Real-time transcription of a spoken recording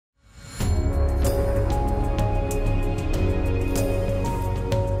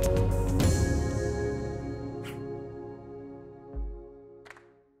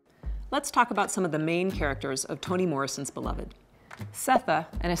Let's talk about some of the main characters of Toni Morrison's Beloved. Sethe,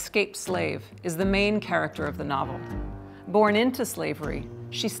 an escaped slave, is the main character of the novel. Born into slavery,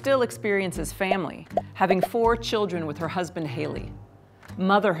 she still experiences family, having 4 children with her husband Haley.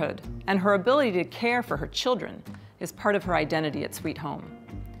 Motherhood and her ability to care for her children is part of her identity at Sweet Home.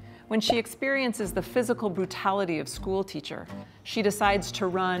 When she experiences the physical brutality of school teacher, she decides to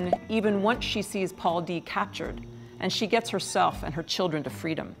run even once she sees Paul D. captured, and she gets herself and her children to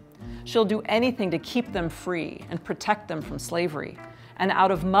freedom. She'll do anything to keep them free and protect them from slavery. And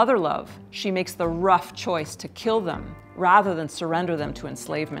out of mother love, she makes the rough choice to kill them rather than surrender them to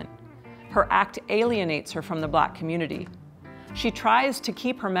enslavement. Her act alienates her from the Black community. She tries to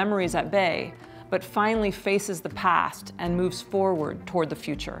keep her memories at bay, but finally faces the past and moves forward toward the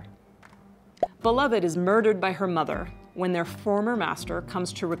future. Beloved is murdered by her mother when their former master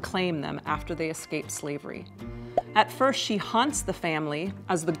comes to reclaim them after they escape slavery. At first, she haunts the family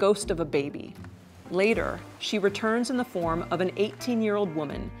as the ghost of a baby. Later, she returns in the form of an 18-year-old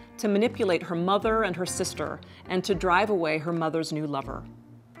woman to manipulate her mother and her sister and to drive away her mother's new lover.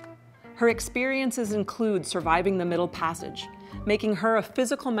 Her experiences include surviving the Middle Passage, making her a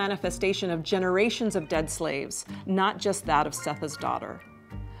physical manifestation of generations of dead slaves, not just that of Sethe's daughter.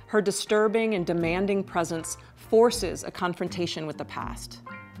 Her disturbing and demanding presence forces a confrontation with the past.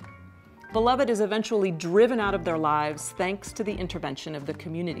 Beloved is eventually driven out of their lives thanks to the intervention of the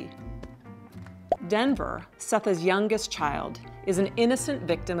community. Denver, Sethe's youngest child, is an innocent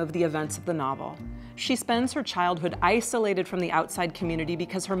victim of the events of the novel. She spends her childhood isolated from the outside community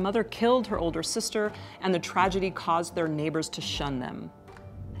because her mother killed her older sister and the tragedy caused their neighbors to shun them.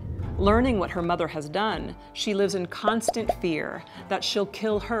 Learning what her mother has done, she lives in constant fear that she'll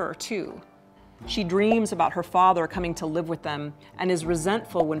kill her too. She dreams about her father coming to live with them and is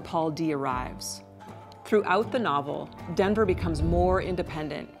resentful when Paul D. arrives. Throughout the novel, Denver becomes more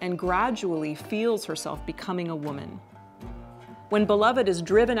independent and gradually feels herself becoming a woman. When Beloved is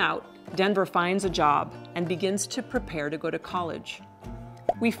driven out, Denver finds a job and begins to prepare to go to college.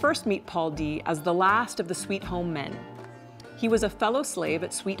 We first meet Paul D. as the last of the Sweet Home men. He was a fellow slave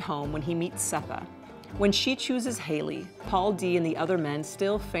at Sweet Home when he meets Sethe. When she chooses Haley, Paul D. and the other men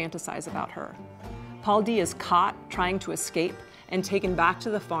still fantasize about her. Paul D. is caught trying to escape and taken back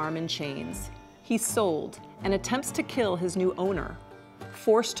to the farm in chains. He's sold and attempts to kill his new owner.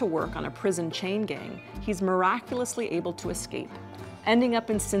 Forced to work on a prison chain gang, he's miraculously able to escape, ending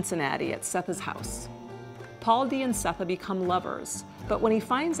up in Cincinnati at Sethe's house. Paul D. and Sethe become lovers, but when he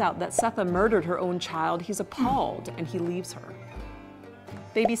finds out that Sethe murdered her own child, he's appalled and he leaves her.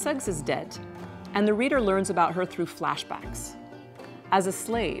 Baby Suggs is dead, and the reader learns about her through flashbacks. As a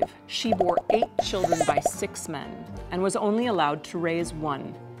slave, she bore 8 children by 6 men and was only allowed to raise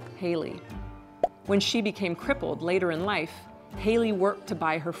 1, Haley. When she became crippled later in life, Haley worked to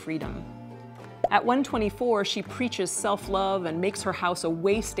buy her freedom. At 124, she preaches self-love and makes her house a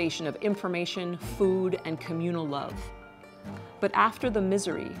way station of information, food, and communal love. But after the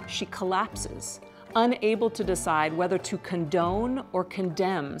misery, she collapses, unable to decide whether to condone or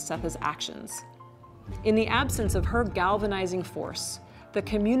condemn Sethe's actions. In the absence of her galvanizing force, the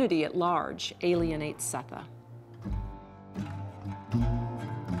community at large alienates Sethe.